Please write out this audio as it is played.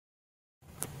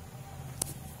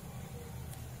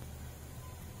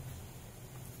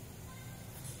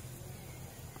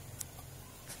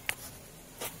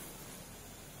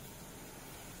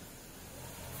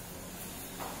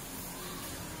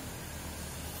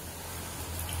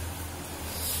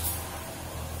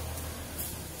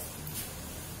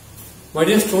My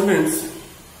dear students,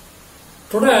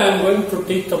 today I am going to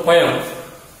teach the poem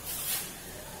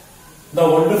The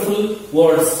Wonderful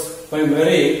Words by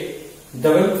Mary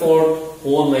Davenport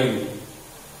O'Neill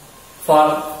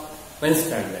for 9th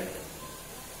standard.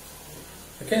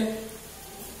 Okay?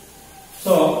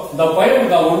 So, the poem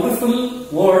The Wonderful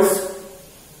Words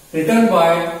written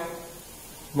by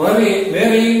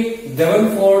Mary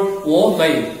Davenport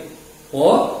O'Neill.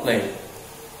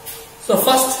 So,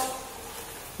 first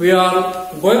we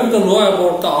are going to know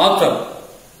about the author.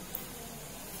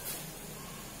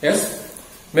 Yes?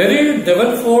 Mary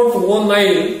Davenport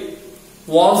O'Neill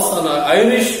was an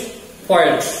Irish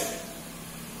poet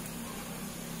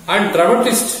and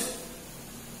dramatist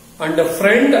and a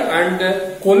friend and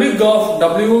colleague of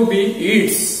W.B.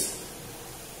 Yeats,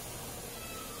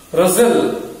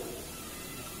 Russell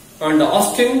and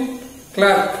Austin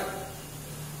Clarke.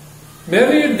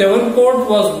 Mary Davenport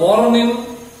was born in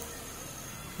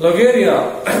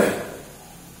Logeria,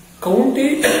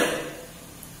 County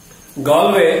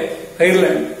Galway,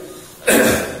 Ireland.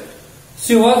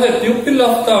 She was a pupil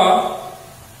of the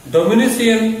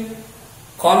Dominican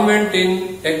convent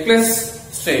in Eccles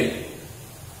Street,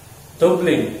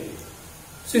 Dublin.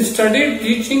 She studied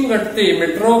teaching at the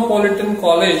Metropolitan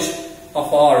College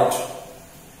of Art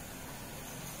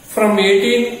from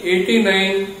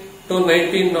 1889 to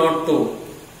 1902.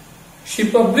 She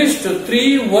published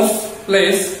 3 verse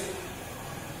plays,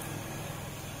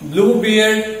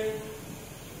 Bluebeard,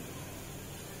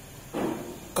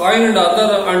 Coin and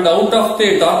Other, and Out of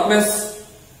the Darkness,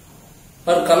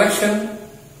 her collection,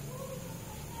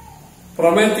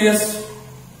 Prometheus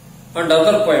and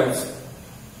other poems,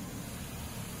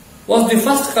 was the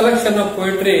first collection of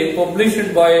poetry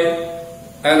published by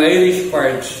an Irish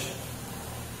poet.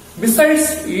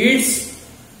 Besides Yeats,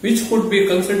 which could be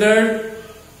considered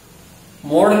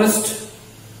modernist,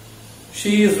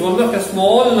 she is one of a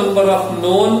small number of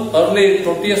known early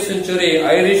 20th century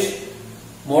Irish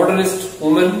modernist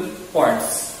women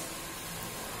poets.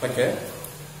 Okay.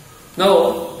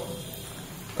 Now,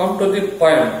 come to the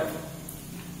poem.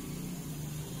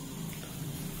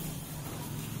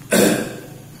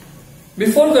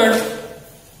 Before that,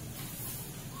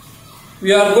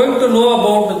 we are going to know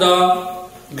about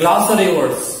the glossary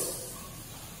words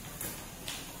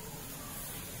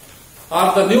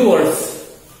or the new words.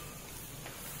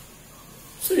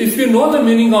 So, if you know the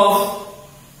meaning of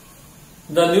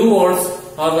the new words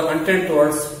or the content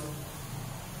words,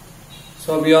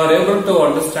 so we are able to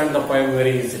understand the poem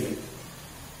very easily.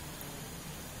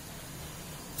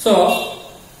 So,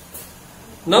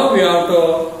 now we have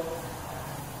to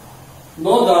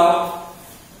know about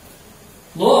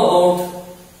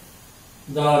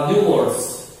the new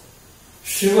words.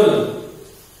 Shrivel.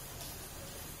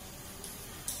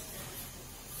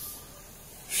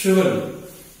 Shrivel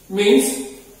means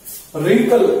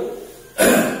wrinkle,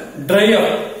 dry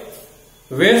up,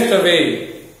 waste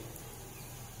away.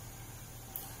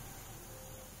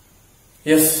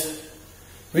 Yes,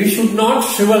 we should not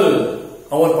shrivel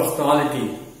our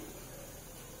personality.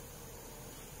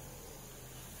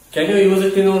 Can you use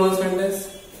it in oral sentence?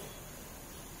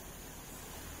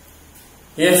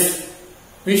 Yes,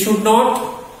 we should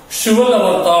not shrivel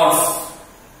our thoughts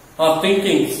or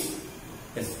thinkings.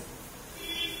 Yes,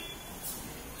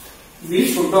 we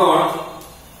should not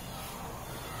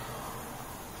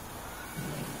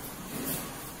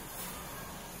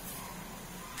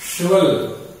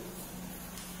shrivel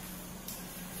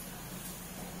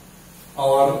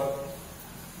our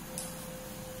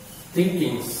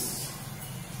thinkings.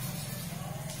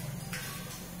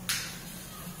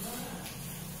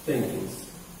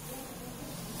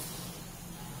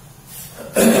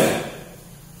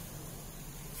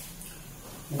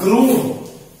 Groom.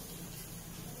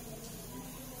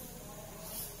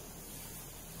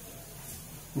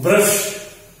 Brush.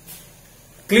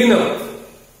 Clean up.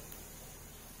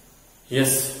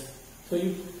 Yes. So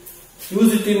you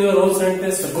use it in your own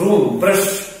sentence. Groom,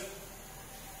 brush.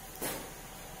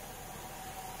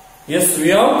 Yes, we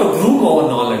have to groom our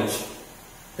knowledge.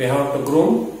 We have to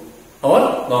groom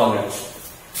our knowledge.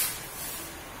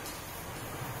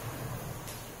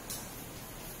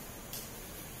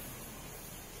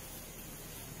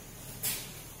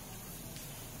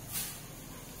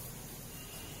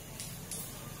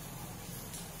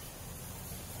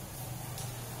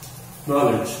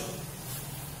 Knowledge.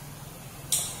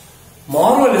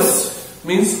 Marvelous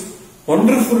means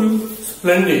wonderful,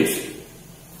 splendid.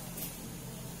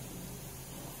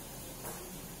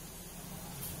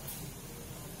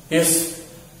 Yes,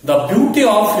 the beauty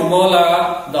of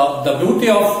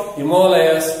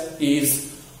Himalayas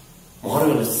is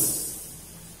marvelous.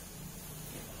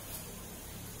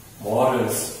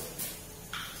 marvelous.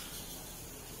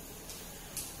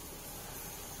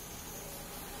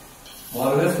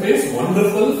 Marvelous means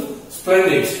wonderful,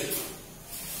 splendid.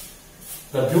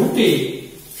 The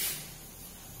beauty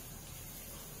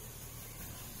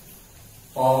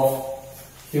of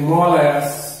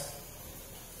Himalayas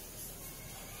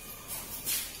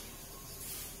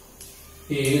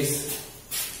is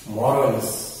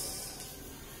marvelous.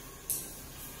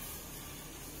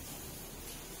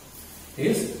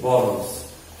 Is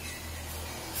marvelous.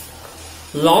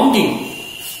 Longing.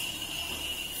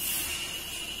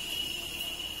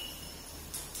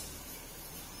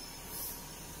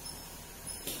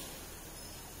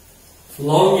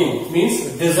 Longing means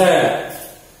desire,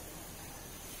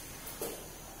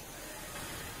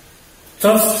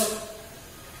 thirst,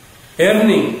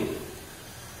 yearning.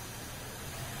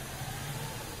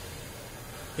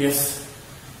 Yes,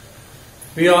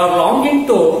 we are longing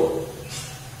to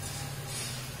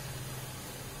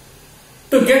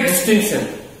get distinction.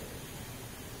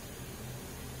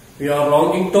 We are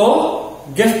longing to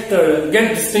get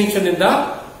distinction in the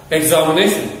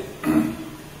examination.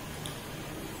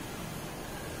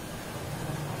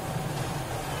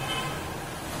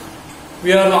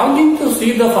 We are longing to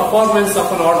see the performance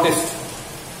of an artist.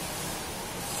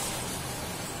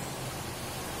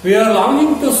 We are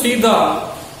longing to see the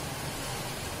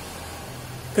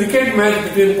cricket match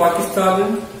between Pakistan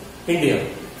and India.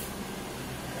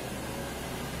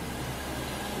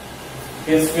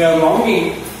 Yes, we are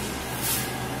longing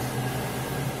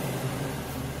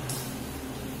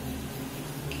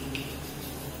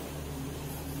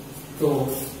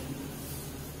to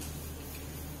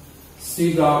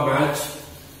see the match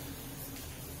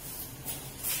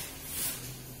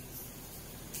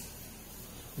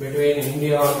between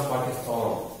India and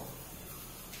Pakistan.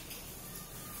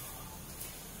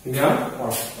 India and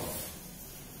Pakistan.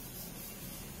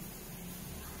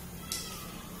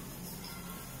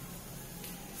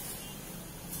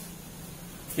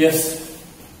 Yes.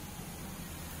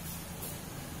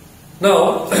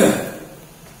 Now,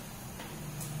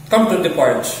 come to the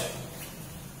point.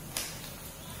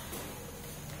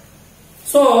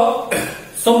 So,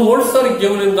 some words are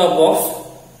given in the box.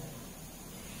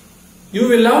 You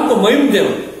will have to mime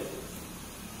them.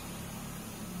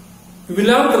 You will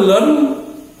have to learn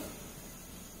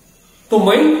to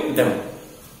mime them.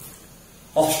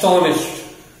 Astonished,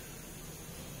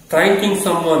 thanking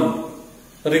someone,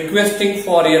 requesting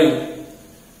for help,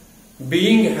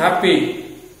 being happy,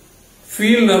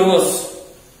 feel nervous,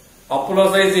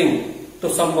 apologizing to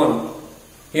someone,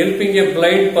 helping a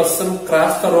blind person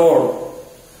cross the road.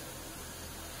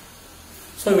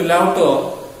 So we will have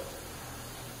to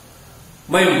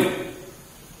mime.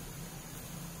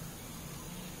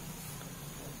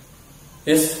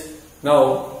 Yes,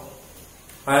 now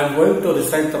I am going to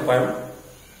recite the poem.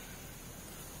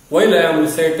 While I am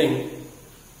reciting,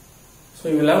 so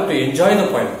you will have to enjoy the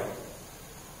poem.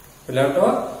 You will have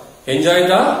to enjoy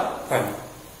the poem.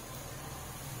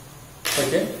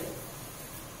 Okay?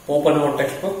 Open our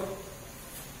textbook.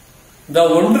 The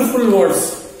Wonderful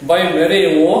Words by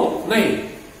Mary O. Nine.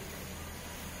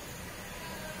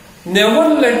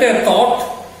 Never let a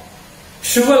thought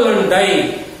shrivel and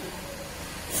die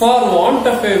for want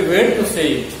of a way to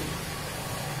say it.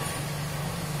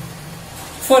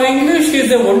 For English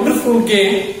is a wonderful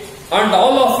game and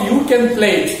all of you can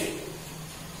play it.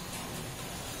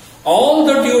 All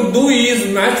that you do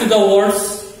is match the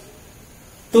words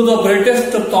to the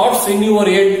greatest thoughts in your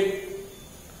head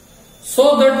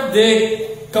so that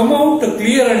they come out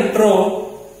clear and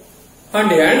true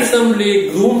and handsomely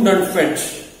groomed and fed.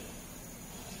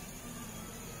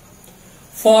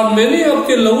 For many of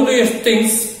the loveliest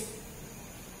things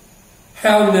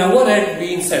have never yet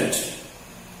been said.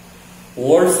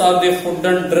 Words are the food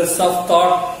and dress of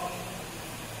thought.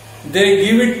 They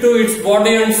give it to its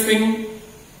body and swing,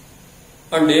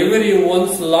 and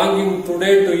everyone's longing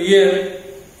today to hear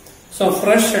some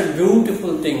fresh and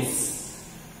beautiful things.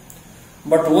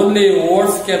 But only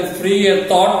words can free a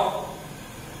thought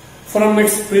from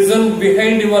its prison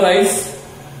behind your eyes.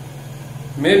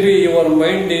 Maybe your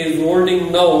mind is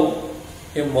holding now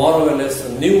a marvelous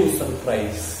new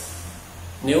surprise.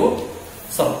 New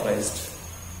surprised.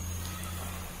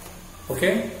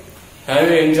 Okay? Have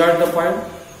you enjoyed the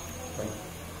poem?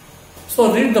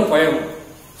 So read the poem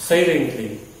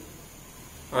silently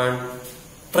and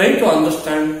try to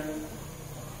understand.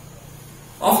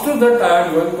 After that I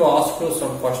am going to ask you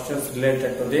some questions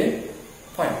related to the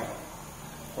poem.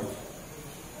 Okay.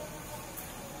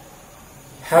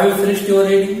 Have you finished your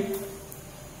reading?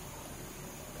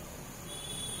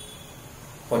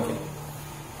 Okay.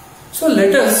 So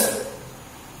let us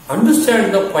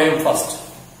understand the poem first.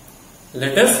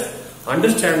 Let us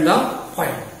understand the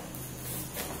poem.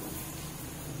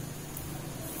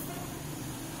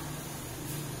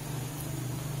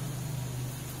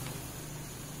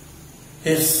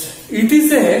 Yes, it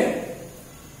is a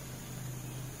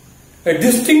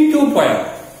distinctive poem.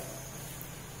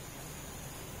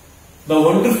 The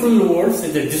Wonderful Words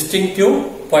is a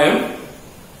distinctive poem.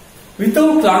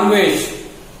 Without language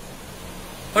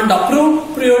and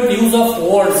appropriate use of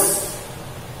words,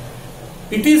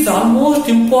 it is almost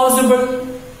impossible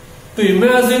to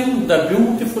imagine the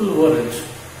beautiful world.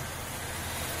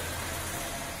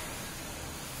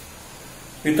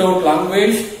 Without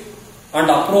language and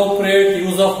appropriate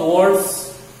use of words,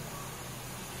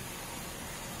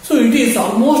 so it is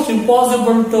almost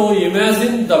impossible to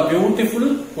imagine the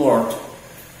beautiful world.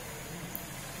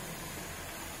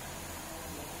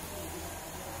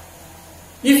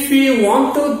 If we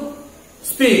want to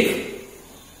speak,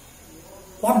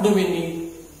 what do we need?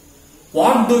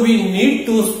 What do we need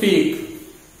to speak?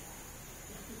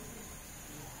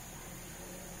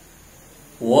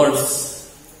 Words.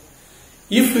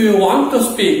 If we want to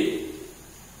speak,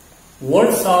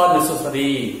 words are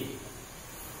necessary.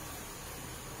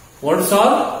 Words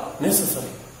are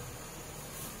necessary.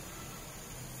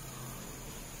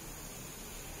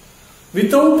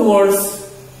 Without words,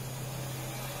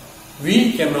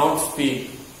 we cannot speak.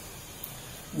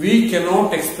 We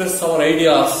cannot express our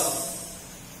ideas.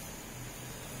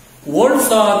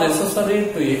 Words are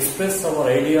necessary to express our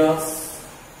ideas,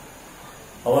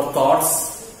 our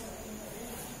thoughts.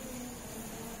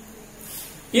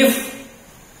 If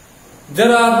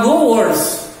there are no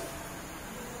words,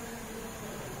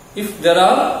 if there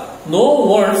are no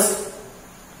words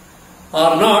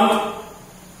or not,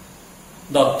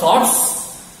 the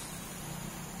thoughts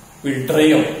will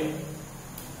dry up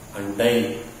and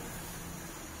die.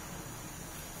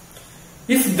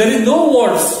 If there is no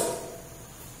words,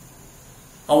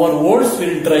 our words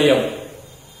will dry up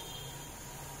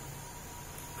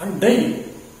and die.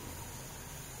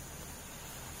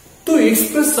 To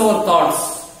express our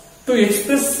thoughts, to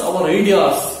express our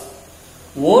ideas,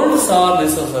 words are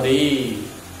necessary.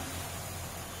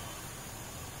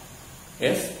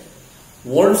 Yes,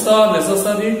 words are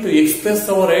necessary to express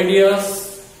our ideas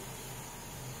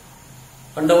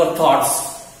and our thoughts.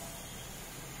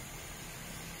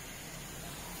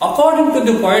 According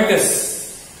to the poetess,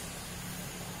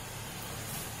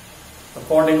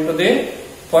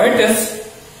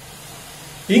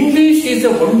 English is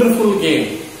a wonderful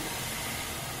game.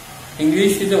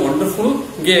 English is a wonderful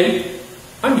game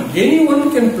and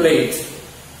anyone can play it.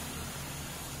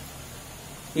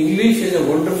 English is a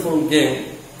wonderful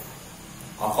game.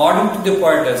 According to the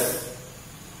poetess,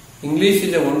 English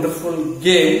is a wonderful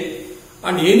game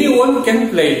and anyone can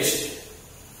play it.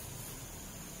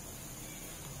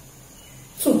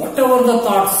 So whatever the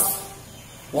thoughts,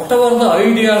 whatever the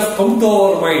ideas come to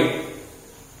our mind,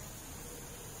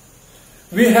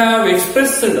 we have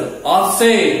expressed or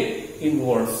said in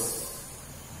words.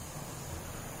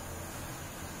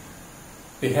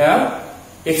 We have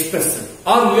expressed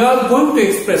or we are going to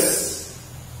express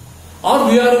or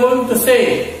we are going to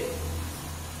say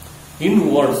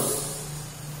in words.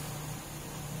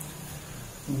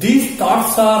 These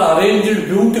thoughts are arranged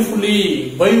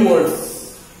beautifully by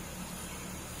words.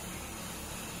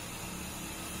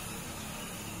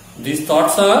 These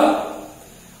thoughts are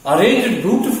arranged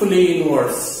beautifully in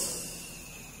words.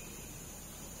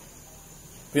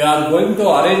 We are going to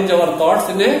arrange our thoughts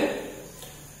in a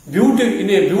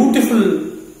beautiful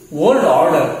word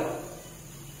order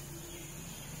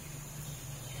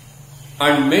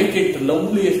and make it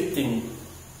loveliest thing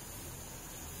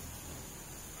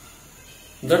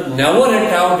that never yet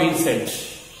have been said.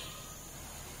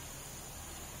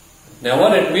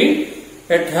 Never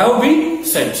yet have been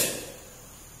said.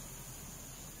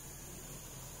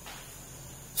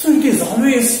 So it is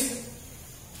always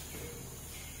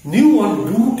new and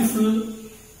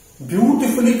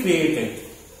beautifully created.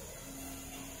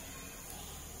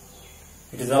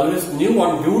 It is always new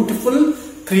and beautiful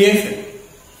creation.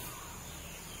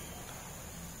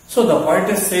 So the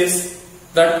poetess says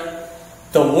that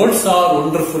the words are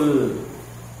wonderful.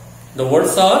 The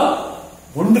words are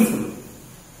wonderful.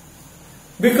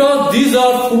 Because these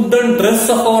are food and dress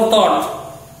of our thought.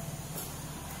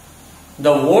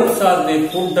 The words are the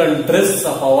food and dress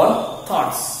of our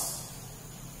thoughts.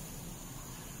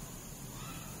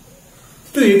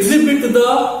 To exhibit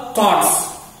the thoughts,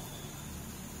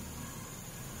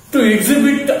 to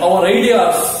exhibit our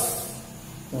ideas,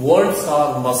 words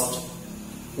are must.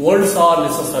 Words are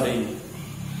necessary.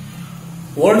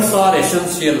 Words are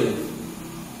essential.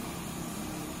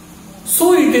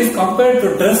 So it is compared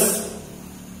to dress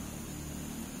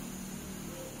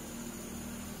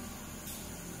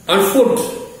and food.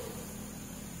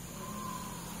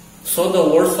 So the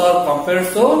words are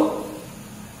compared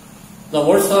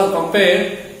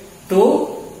to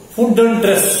food and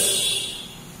dress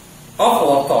of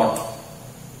our thought.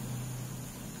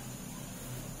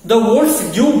 The words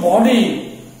give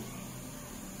body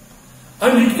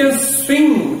and it can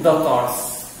swing the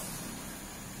thoughts.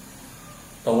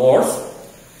 The words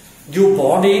give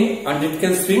body and it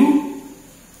can swing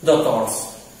the thoughts.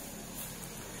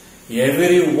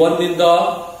 Everyone in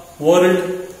the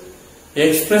world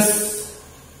express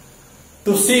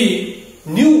to see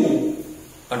new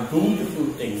and beautiful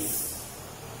things.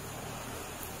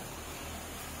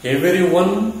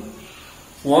 Everyone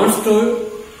wants to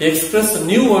express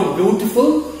new and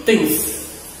beautiful things.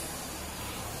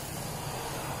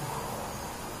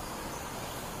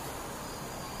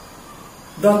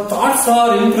 The thoughts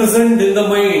are imprisoned in the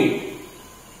mind.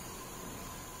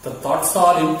 The thoughts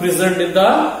are imprisoned in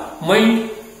the mind.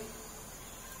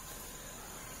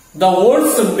 The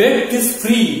words make this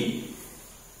free.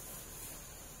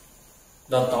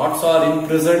 The thoughts are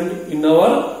imprisoned in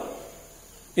our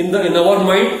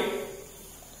mind.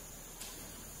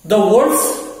 The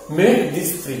words make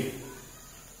this free.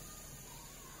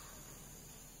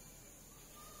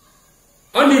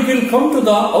 And it will come to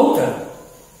the outer.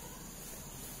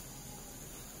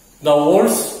 The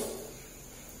words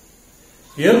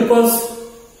help us.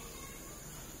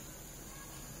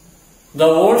 The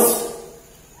words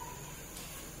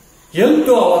help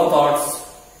to our thoughts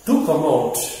to come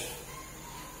out.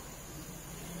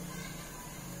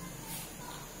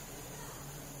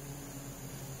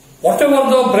 Whatever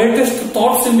the brightest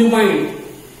thoughts in the mind,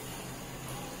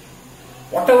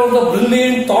 whatever the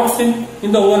brilliant thoughts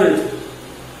in the world,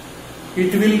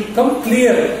 it will come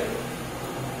clear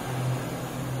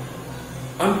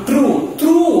and true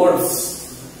through words.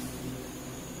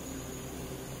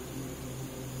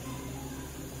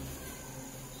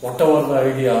 Whatever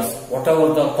the ideas, whatever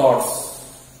the thoughts,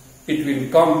 it will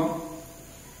come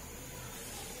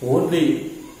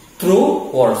only through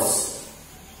words.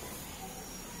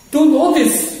 To know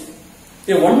this,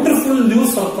 a wonderful new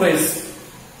surprise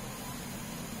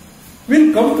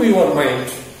will come to your mind.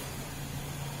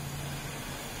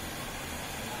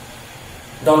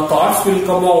 The thoughts will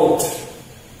come out,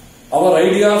 our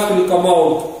ideas will come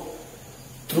out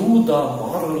through the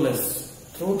marvelous,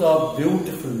 through the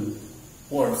beautiful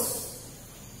words.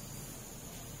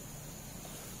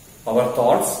 Our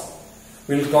thoughts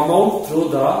will come out through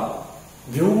the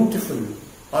beautiful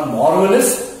or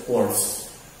marvelous words.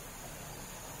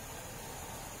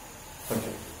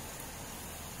 Okay.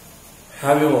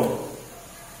 Have you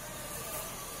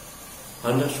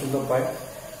understood the point?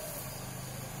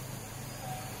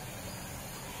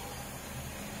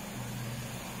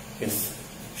 Yes.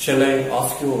 Shall I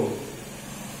ask you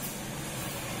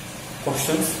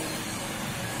questions?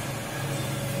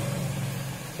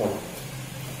 One.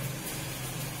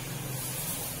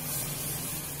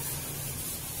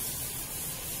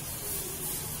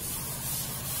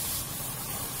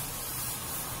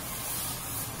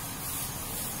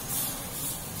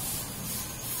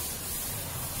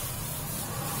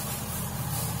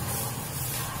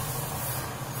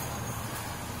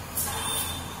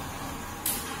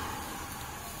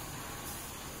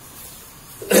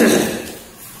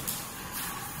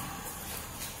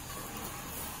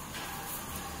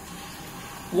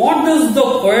 What does the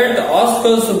poet ask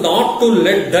us not to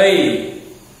let die?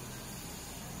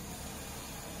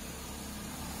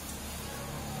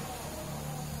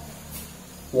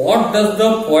 What does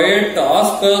the poet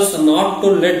ask us not to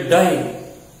let die?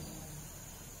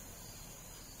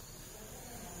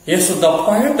 Yes, the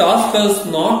poet asks us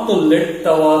not to let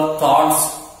our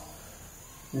thoughts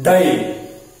die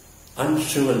and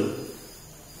shrivel.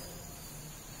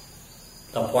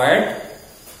 The poet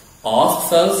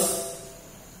asks us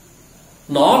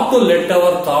not to let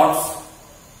our thoughts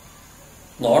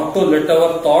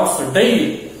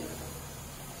die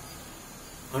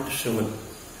and shrivel.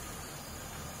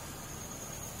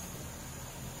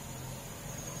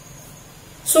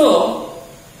 So,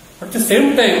 at the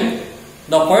same time,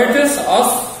 the poetess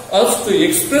asks us to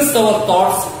express our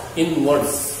thoughts in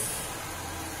words.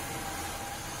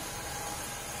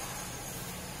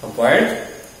 The poet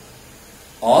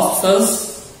asks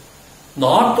us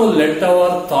not to let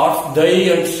our thoughts die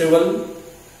and shrivel.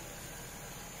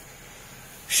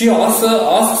 She also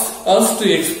asks us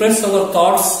to express our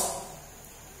thoughts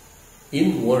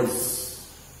in words.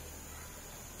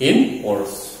 In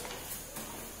words.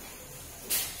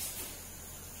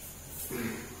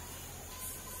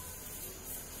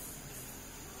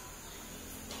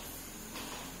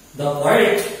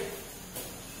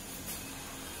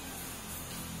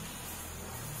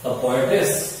 The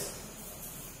poetess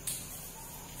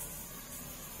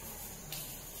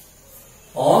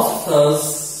asks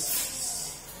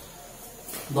us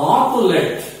not to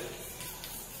let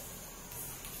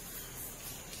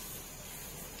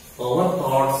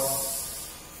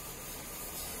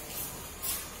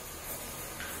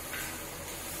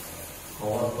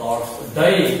our thoughts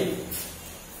die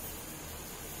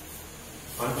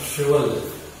and shrivel.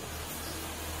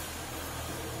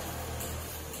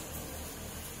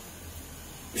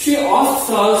 She asks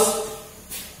us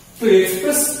to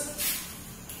express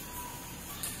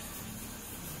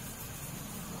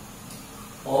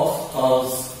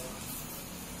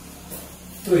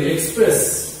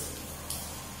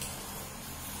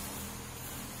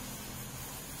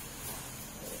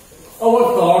our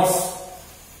thoughts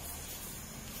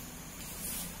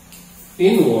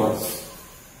in words.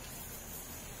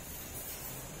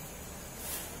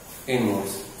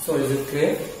 So is it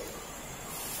clear?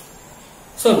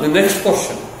 So the next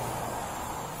question.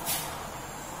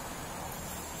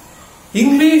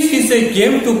 English is a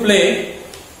game to play.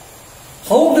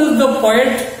 How does the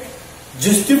poet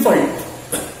justify it?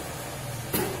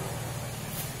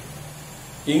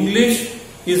 English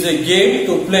is a game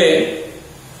to play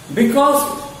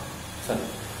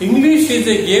English is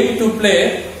a game to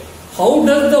play. How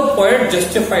does the poet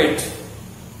justify it?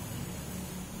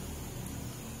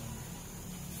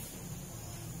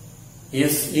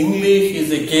 Yes, English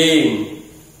is a game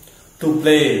to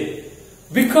play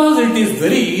because it is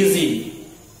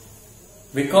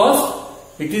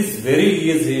very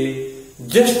easy.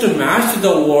 Just to match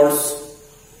the words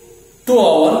to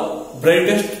our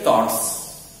brightest thoughts.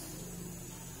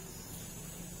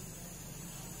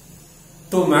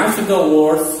 To match the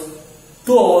words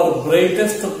to our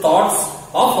brightest thoughts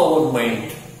of our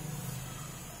mind.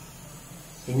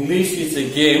 English is a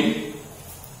game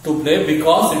to play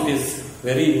because it is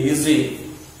very easy.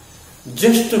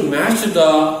 Just to match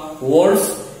the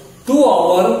words to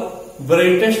our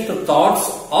brightest thoughts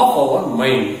of our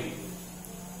mind.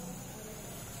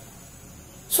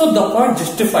 So the poet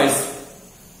justifies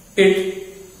it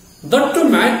that to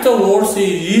match the words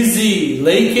is easy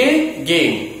like a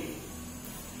game.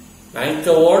 Match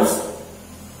the words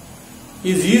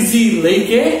is easy like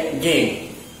a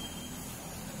game.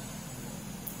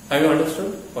 Have you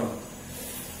understood?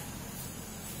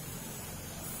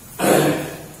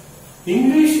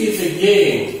 English is a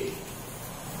game.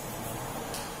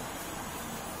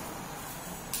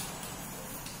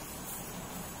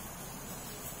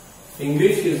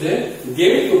 English is a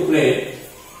game to play.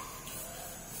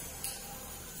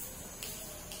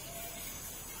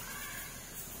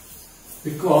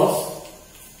 Because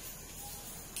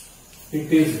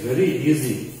it is very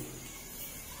easy.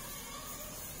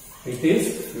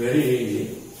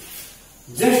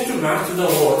 Just to match the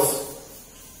words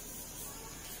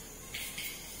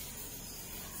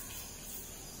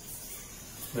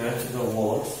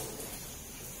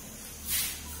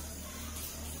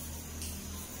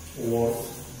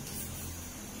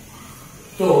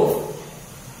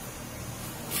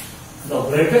to the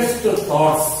brightest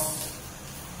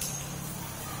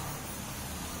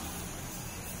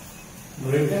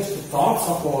thoughts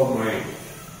of our mind.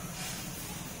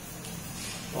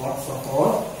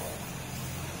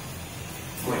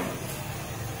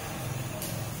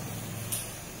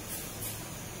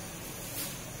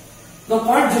 The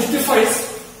poet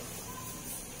justifies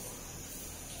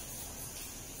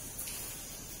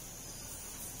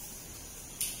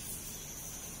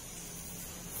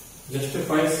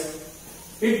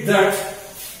it that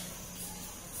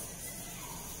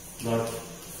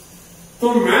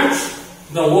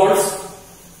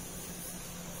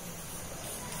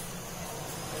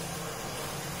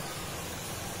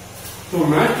to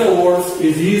match the words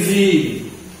is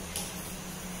easy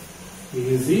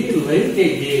like a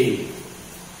game.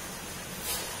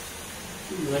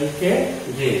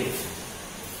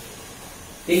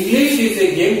 English is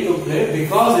a game to play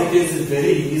because it is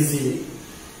very easy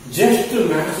just to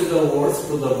match the words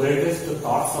to the brightest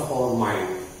thoughts of our mind.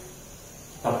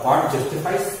 The poet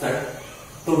justifies that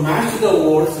to match the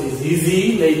words is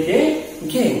easy like a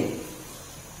game.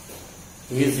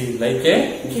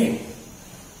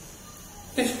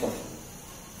 Next question.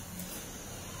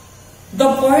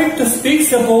 The poet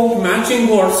speaks about matching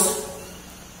words.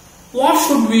 What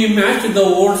should we match the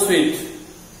words with?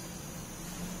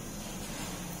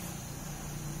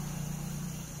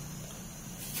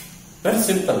 Very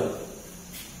simple.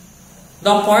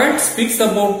 The poet speaks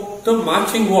about the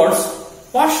matching words.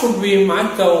 What should we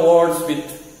match the words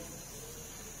with?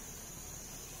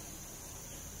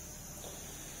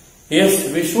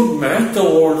 Yes, we should match the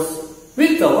words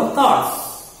with our thoughts.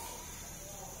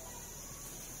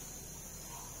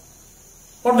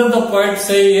 What does the poet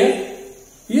say here?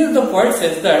 Here the poet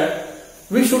says that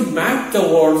we should match the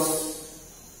words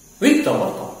with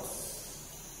our thoughts.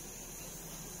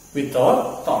 With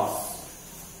our thoughts.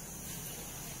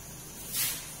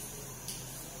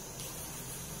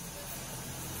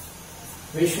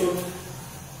 We should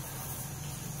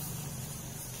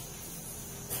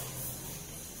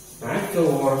match the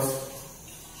words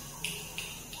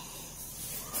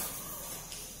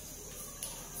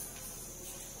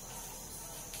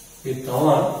with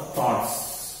our thoughts.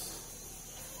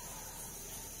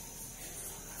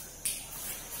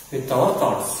 With our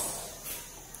thoughts.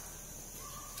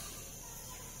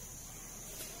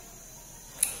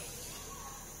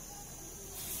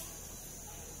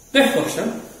 Next question.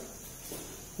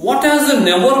 What has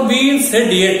never been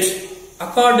said yet,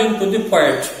 according to the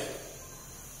poet?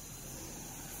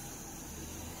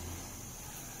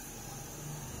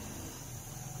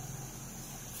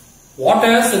 What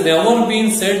has never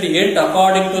been said yet,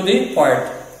 according to the poet?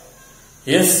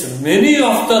 Yes, many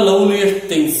of the loveliest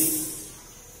things.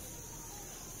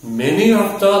 Many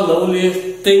of the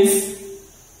loveliest things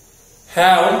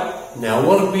have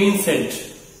never been said.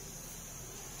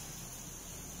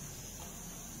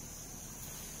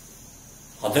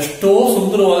 ಅದೆಷ್ಟೋ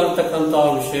ಸುಂದರವಾಗಿರ್ತಕ್ಕಂತಹ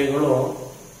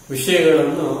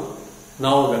ವಿಷಯಗಳನ್ನು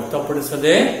ನಾವು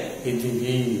ವ್ಯಕ್ತಪಡಿಸದೇ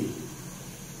ಇದ್ದೀವಿ.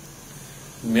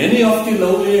 Many of the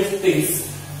loveliest things,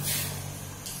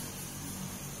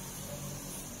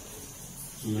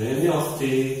 many of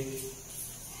the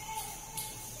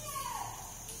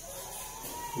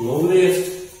loveliest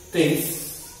things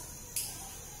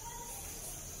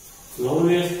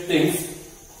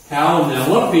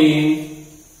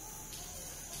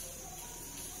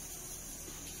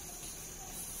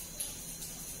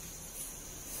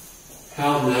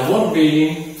have never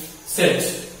been said.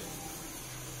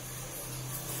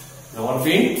 Never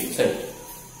been said.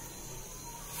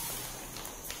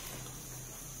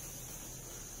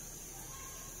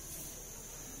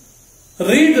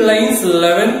 Read lines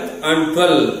 11 and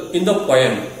 12 in the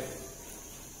poem.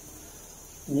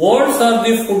 Words are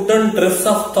the food and dress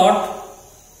of thought.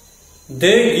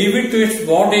 They give it to its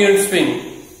body and swing.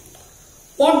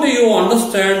 What do you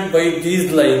understand by these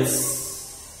lines?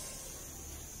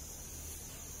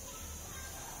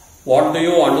 What do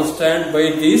you understand by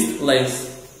these lines?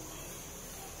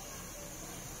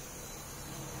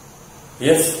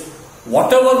 Yes,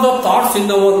 whatever the thoughts in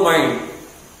our mind,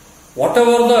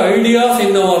 whatever the ideas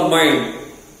in our mind,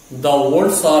 the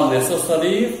words are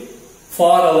necessary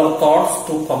for our thoughts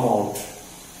to come out.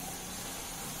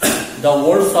 The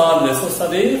words are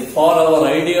necessary for our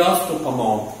ideas to come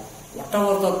out.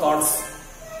 Whatever the thoughts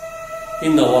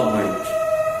in our mind.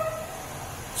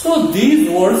 So these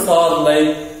words are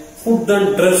like food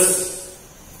and dress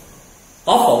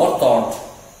of our thought.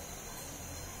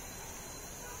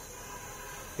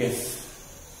 Yes.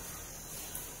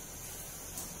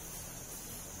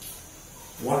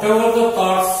 Whatever the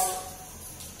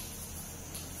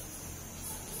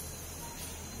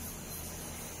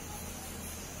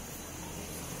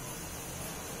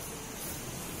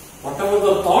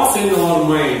thoughts in our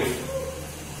mind,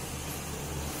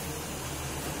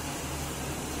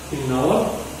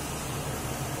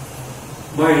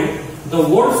 the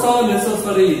words are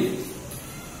necessary.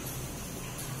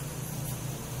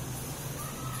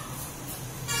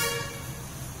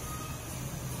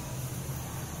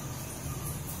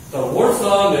 The words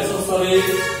are necessary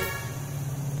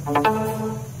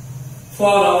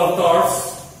for our thoughts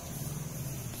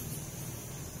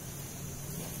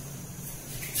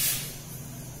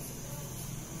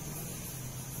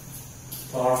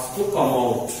to come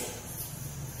out.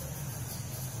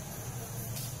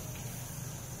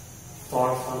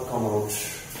 Thoughts will come out.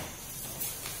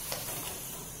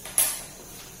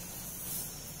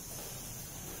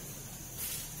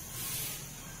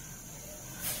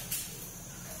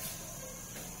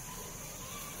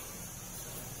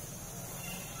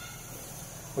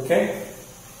 Okay?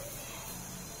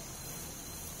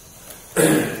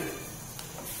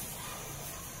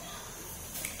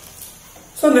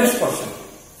 So next question.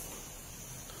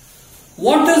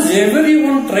 What does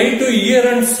everyone try to hear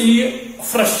and see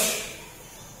fresh?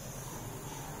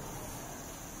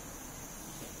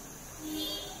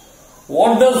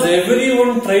 What does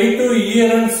everyone try to hear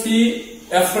and see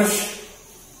afresh?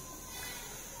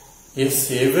 Yes,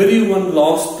 everyone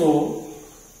longs to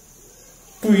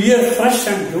hear fresh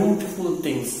and beautiful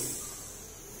things,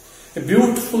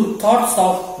 beautiful thoughts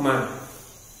of man.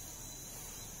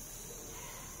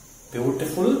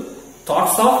 Beautiful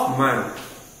thoughts of man.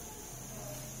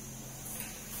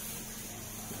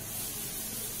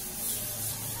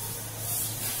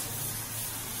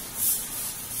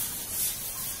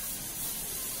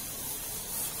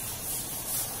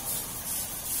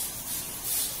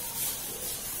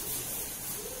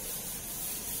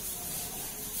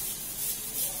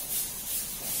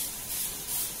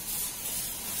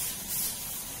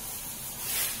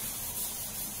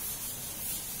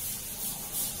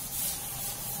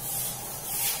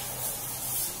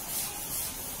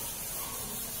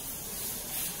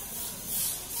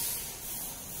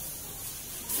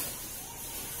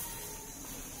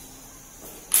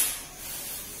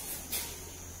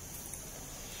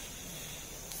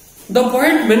 The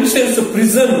poet mentions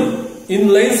prison in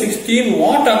line 16.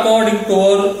 What according to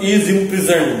her is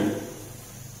imprisoned?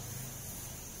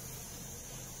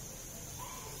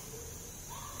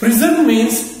 Prison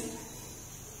means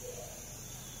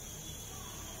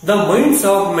the minds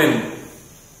of men.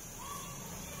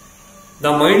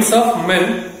 The minds of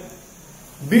men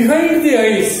behind the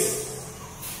eyes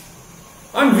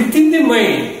and within the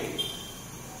mind.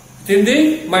 Within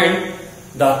the mind,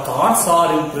 the thoughts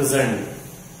are imprisoned.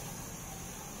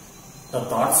 The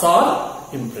thoughts are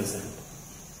imprisoned.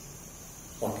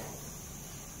 Okay.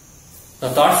 The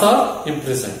thoughts are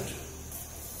imprisoned.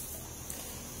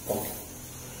 Okay.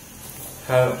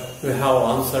 We have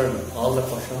answered all the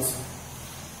questions.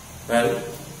 Well,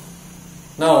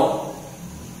 now,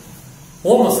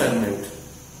 home assignment.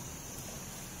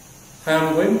 I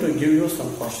am going to give you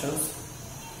some questions.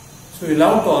 So you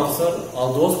will have to answer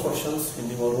all those questions in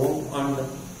your room and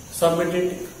submit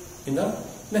it in the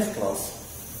next class.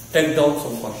 Take down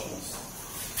some questions.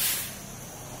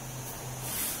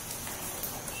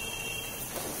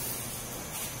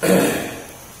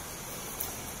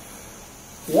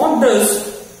 What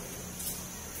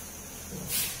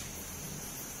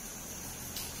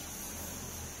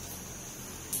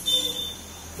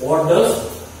does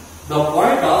the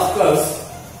poet ask us?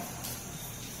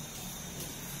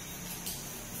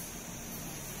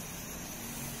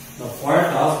 The poet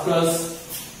asks us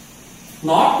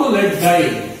not to let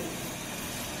die.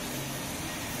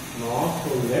 Not to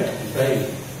let die.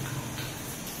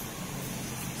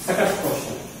 Second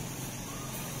question.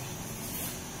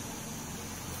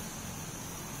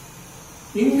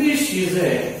 English is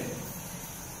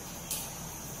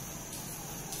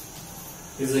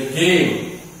a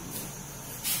game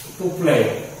to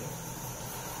play.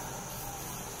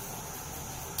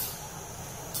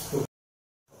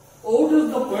 How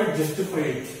does the poet justify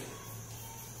it?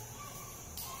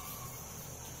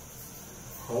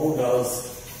 How does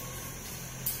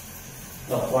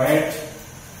the poet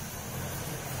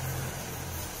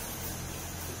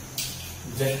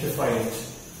justify it?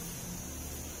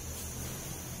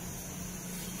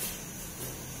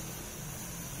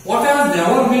 What has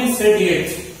never been said yet?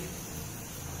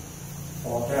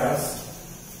 What has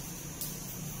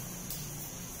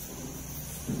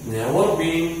never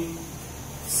been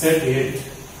said yet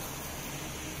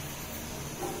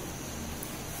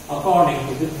according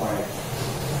to the poet?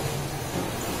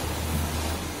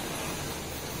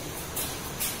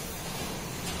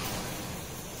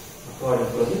 According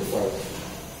to the poet.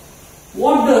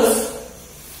 What does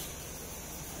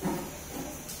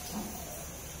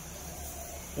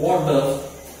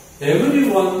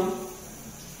everyone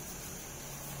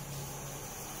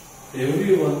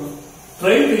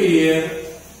try to hear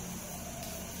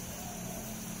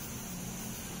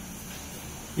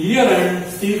and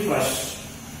see first?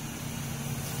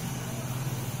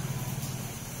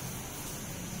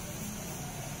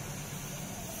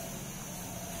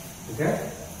 Okay?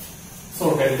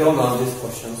 So write down all these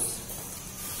questions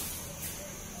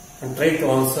and try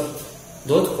to answer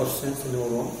those questions in your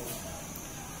own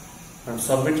and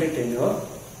submit it in your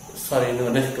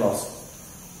next class.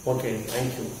 Okay,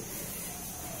 thank you.